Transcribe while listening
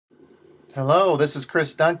Hello, this is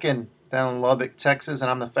Cris Duncan down in Lubbock, Texas, and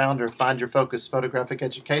I'm the founder of Find Your Focus Photographic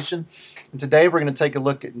Education. And today we're going to take a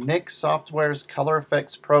look at NIK Software's Color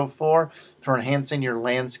Efex Pro 4 for enhancing your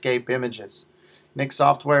landscape images. NIK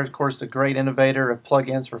Software is, of course, the great innovator of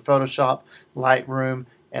plugins for Photoshop, Lightroom,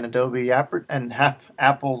 and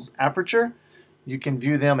Apple's Aperture. You can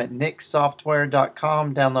view them at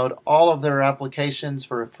niksoftware.com, download all of their applications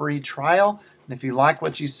for a free trial, and if you like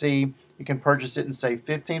what you see, you can purchase it and save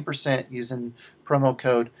 15% using promo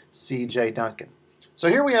code CjDuncan. So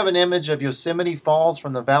here we have an image of Yosemite Falls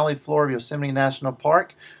from the valley floor of Yosemite National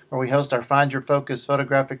Park, where we host our Find Your Focus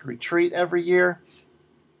photographic retreat every year.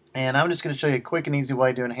 And I'm just going to show you a quick and easy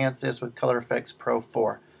way to enhance this with Color Efex Pro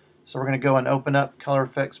 4. So we're going to go and open up Color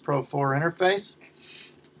Efex Pro 4 interface.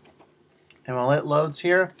 And while it loads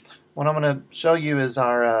here, what I'm going to show you is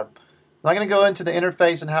our I'm not going to go into the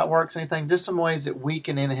interface and how it works, anything, just some ways that we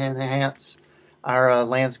can enhance our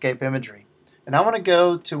landscape imagery. And I want to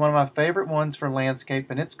go to one of my favorite ones for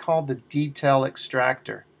landscape, and it's called the Detail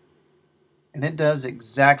Extractor. And it does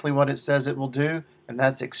exactly what it says it will do, and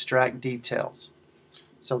that's extract details.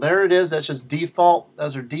 So there it is. That's just default.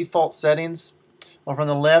 Those are default settings. Over on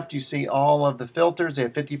the left, you see all of the filters. They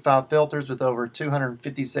have 55 filters with over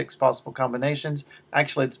 256 possible combinations.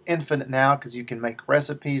 Actually, it's infinite now because you can make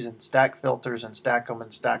recipes and stack filters and stack them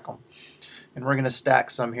and stack them. And we're going to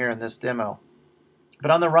stack some here in this demo.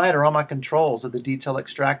 But on the right are all my controls of the detail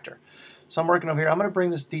extractor. So I'm working over here. I'm going to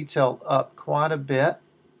bring this detail up quite a bit.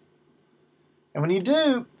 And when you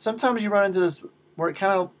do, sometimes you run into this where it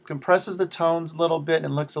kind of compresses the tones a little bit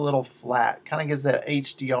and looks a little flat. Kind of gives that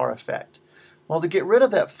HDR effect. Well, to get rid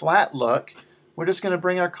of that flat look, we're just going to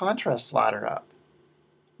bring our contrast slider up.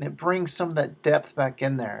 And it brings some of that depth back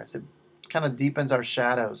in there as it kind of deepens our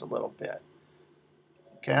shadows a little bit.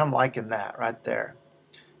 Okay, I'm liking that right there.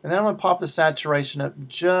 And then I'm going to pop the saturation up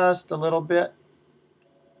just a little bit.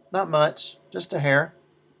 Not much, just a hair.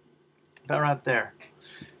 About right there.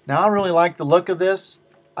 Now I really like the look of this.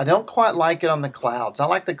 I don't quite like it on the clouds. I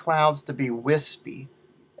like the clouds to be wispy,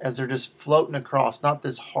 as they're just floating across, not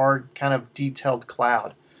this hard kind of detailed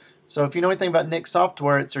cloud. So if you know anything about NIK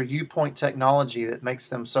software, it's their U-point technology that makes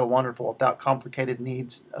them so wonderful without complicated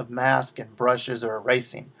needs of mask and brushes or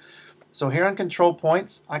erasing. So here on control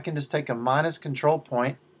points, I can just take a minus control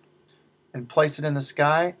point and place it in the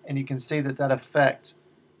sky, and you can see that that effect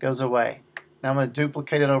goes away. Now I'm going to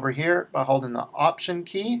duplicate it over here by holding the Option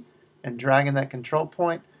key and dragging that control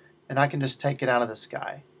point, and I can just take it out of the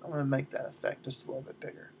sky. I'm going to make that effect just a little bit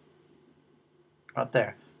bigger. Right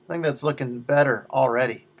there. I think that's looking better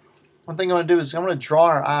already. One thing I'm going to do is I'm going to draw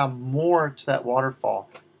our eye more to that waterfall.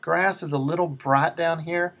 Grass is a little bright down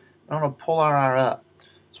here. I'm going to pull our eye up.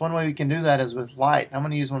 So one way we can do that is with light. I'm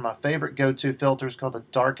going to use one of my favorite go-to filters called the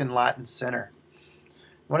Darken, Lighten, Center.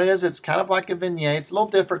 What it is, it's kind of like a vignette. It's a little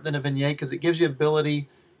different than a vignette because it gives you ability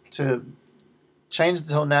to change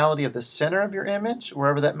the tonality of the center of your image,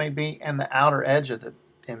 wherever that may be, and the outer edge of the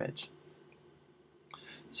image.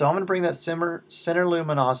 So I'm going to bring that center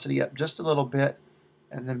luminosity up just a little bit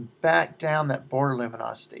and then back down that border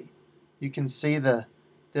luminosity. You can see the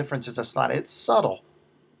difference as I slide. It's subtle.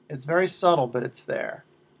 It's very subtle, but it's there.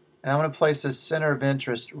 And I'm going to place this center of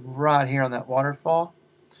interest right here on that waterfall.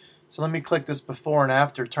 So let me click this before and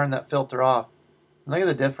after, turn that filter off. And look at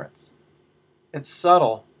the difference. It's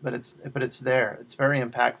subtle, but it's there. It's very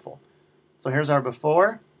impactful. So here's our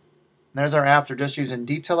before, and there's our after, just using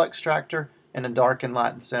Detail Extractor and a Darken,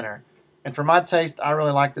 Lighten, Center. And for my taste, I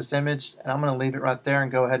really like this image, and I'm going to leave it right there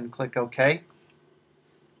and go ahead and click OK.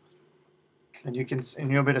 And you'll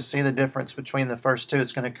be able to see the difference between the first two.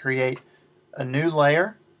 It's going to create a new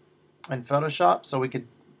layer in Photoshop, so we could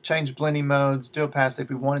change blending modes, do opacity. If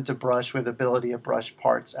we wanted to brush, we have the ability to brush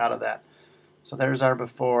parts out of that. So there's our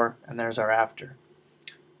before, and there's our after.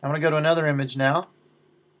 I'm going to go to another image now,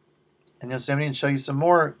 and Yosemite, and show you some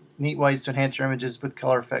more neat ways to enhance your images with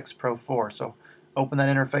Color Efex Pro 4. So open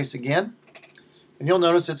that interface again, and you'll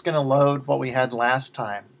notice it's going to load what we had last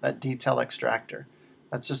time, that detail extractor.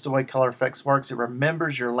 That's just the way Color Efex works. It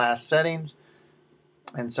remembers your last settings,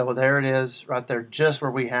 and so there it is right there, just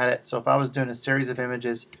where we had it. So if I was doing a series of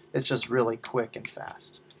images, it's just really quick and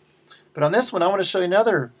fast. But on this one, I want to show you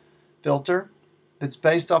another filter that's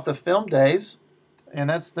based off the film days, and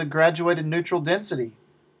that's the graduated neutral density,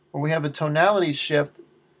 where we have a tonality shift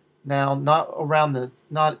now,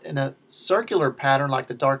 not in a circular pattern like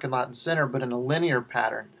the Darken, Lighten, Center, but in a linear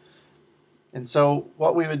pattern. And so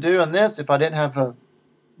what we would do on this, if I didn't have a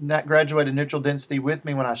graduated neutral density with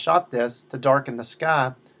me when I shot this to darken the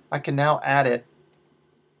sky, I can now add it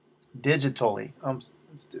digitally.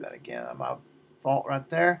 Let's do that again. My fault right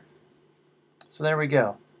there. So there we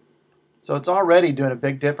go. So it's already doing a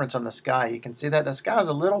big difference on the sky. You can see that the sky is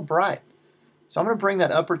a little bright. So I'm going to bring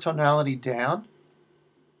that upper tonality down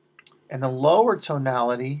and the lower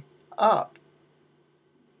tonality up.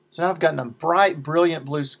 So now I've gotten a bright, brilliant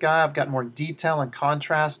blue sky. I've got more detail and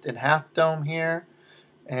contrast in half dome here.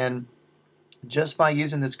 And just by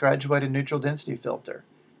using this graduated neutral density filter.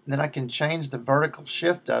 And then I can change the vertical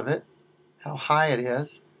shift of it, how high it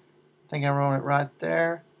is. I think I want it right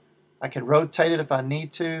there. I can rotate it if I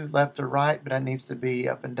need to, left or right, but that needs to be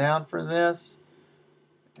up and down for this.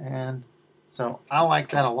 And so I like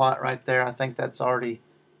that a lot right there. I think that's already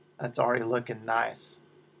looking nice.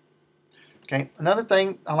 Okay, another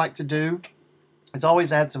thing I like to do is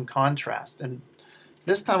always add some contrast. And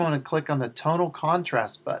this time I'm going to click on the tonal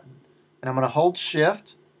contrast button. And I'm going to hold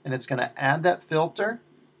shift, and it's going to add that filter.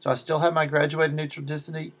 So I still have my graduated neutral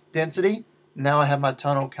density. Now I have my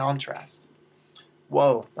tonal contrast.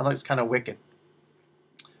 Whoa, that looks kind of wicked.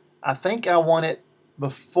 I think I want it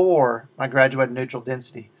before my graduated neutral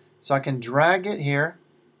density. So I can drag it here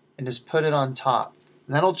and just put it on top.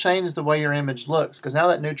 And that'll change the way your image looks, because now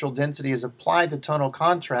that neutral density is applied to tonal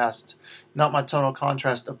contrast, not my tonal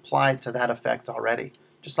contrast applied to that effect already,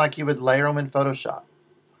 just like you would layer them in Photoshop.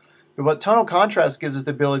 But what tonal contrast gives us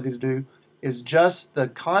the ability to do is just the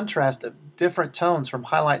contrast of different tones from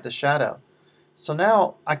highlight to shadow. So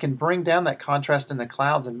now I can bring down that contrast in the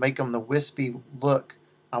clouds and make them the wispy look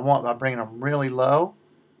I want by bringing them really low,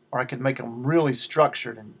 or I could make them really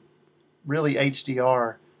structured and really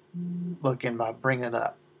HDR looking by bringing it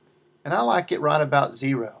up. And I like it right about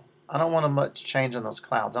 0. I don't want much change in those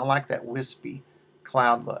clouds. I like that wispy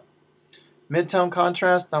cloud look. Mid-tone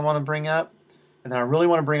contrast I want to bring up, and then I really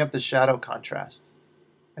want to bring up the shadow contrast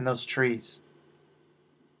in those trees.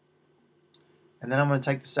 And then I'm going to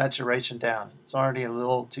take the saturation down. It's already a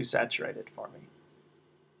little too saturated for me.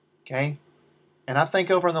 Okay? And I think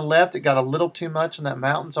over on the left it got a little too much on that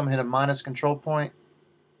mountain, so I'm going to hit a minus control point.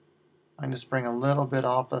 I can just bring a little bit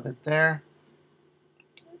off of it there.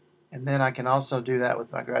 And then I can also do that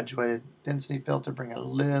with my graduated density filter, bring a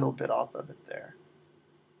little bit off of it there.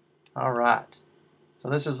 All right. So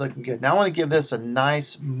this is looking good. Now I want to give this a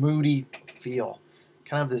nice moody feel.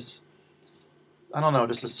 Kind of this, I don't know,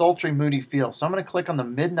 just a sultry, moody feel. So I'm going to click on the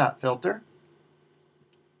midnight filter.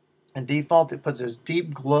 And default, it puts this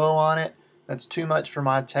deep glow on it. That's too much for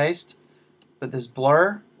my taste. But this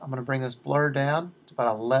blur, I'm going to bring this blur down to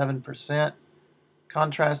about 11%.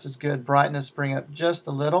 Contrast is good. Brightness, bring up just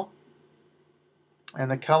a little. And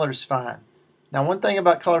the color's fine. Now one thing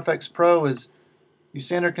about Efex Pro is you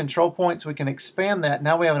see under control points, we can expand that.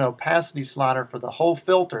 Now we have an opacity slider for the whole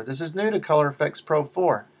filter. This is new to Efex Pro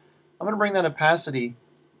 4. I'm going to bring that opacity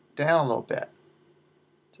down a little bit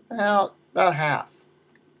to about half.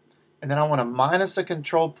 And then I want to minus a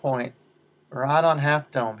control point right on half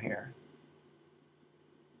dome here.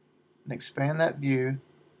 And expand that view.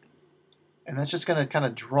 And that's just going to kind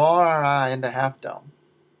of draw our eye into half dome.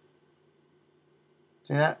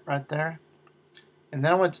 See that right there? And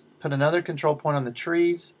then I want to put another control point on the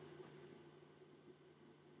trees.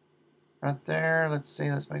 Right there. Let's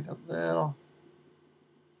see. Let's make that a little.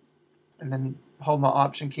 And then hold my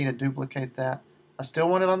option key to duplicate that. I still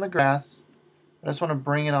want it on the grass, but I just want to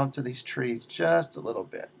bring it onto these trees just a little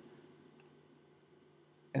bit.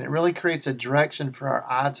 And it really creates a direction for our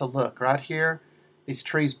eye to look. Right here, these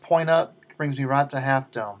trees point up, brings me right to half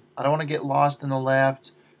dome. I don't want to get lost in the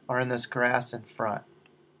left or in this grass in front.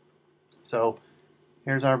 So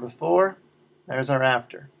here's our before, there's our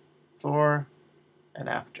after. Before and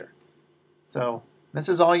after. So this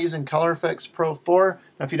is all using Efex Pro 4.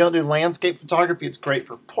 Now if you don't do landscape photography, it's great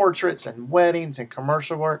for portraits and weddings and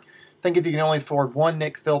commercial work. I think if you can only afford one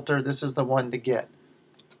NIK filter, this is the one to get.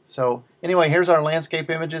 So anyway, here's our landscape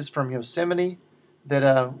images from Yosemite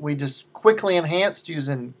that we just quickly enhanced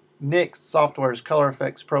using NIK software's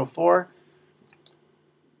Efex Pro 4.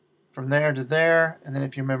 From there to there, and then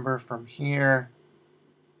if you remember from here,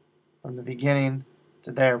 from the beginning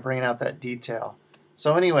to there, bringing out that detail.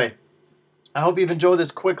 So anyway, I hope you've enjoyed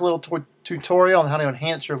this quick little tutorial on how to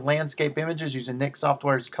enhance your landscape images using NIK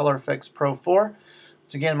software's Efex Pro 4.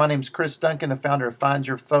 Once again, my name is Cris Duncan, the founder of Find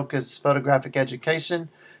Your Focus Photographic Education.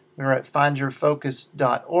 We're at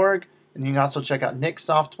findyourfocus.org, and you can also check out NIK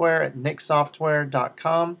software at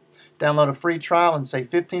niksoftware.com. Download a free trial and save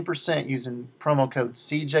 15% using promo code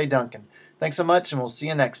CjDuncan. Thanks so much, and we'll see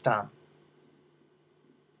you next time.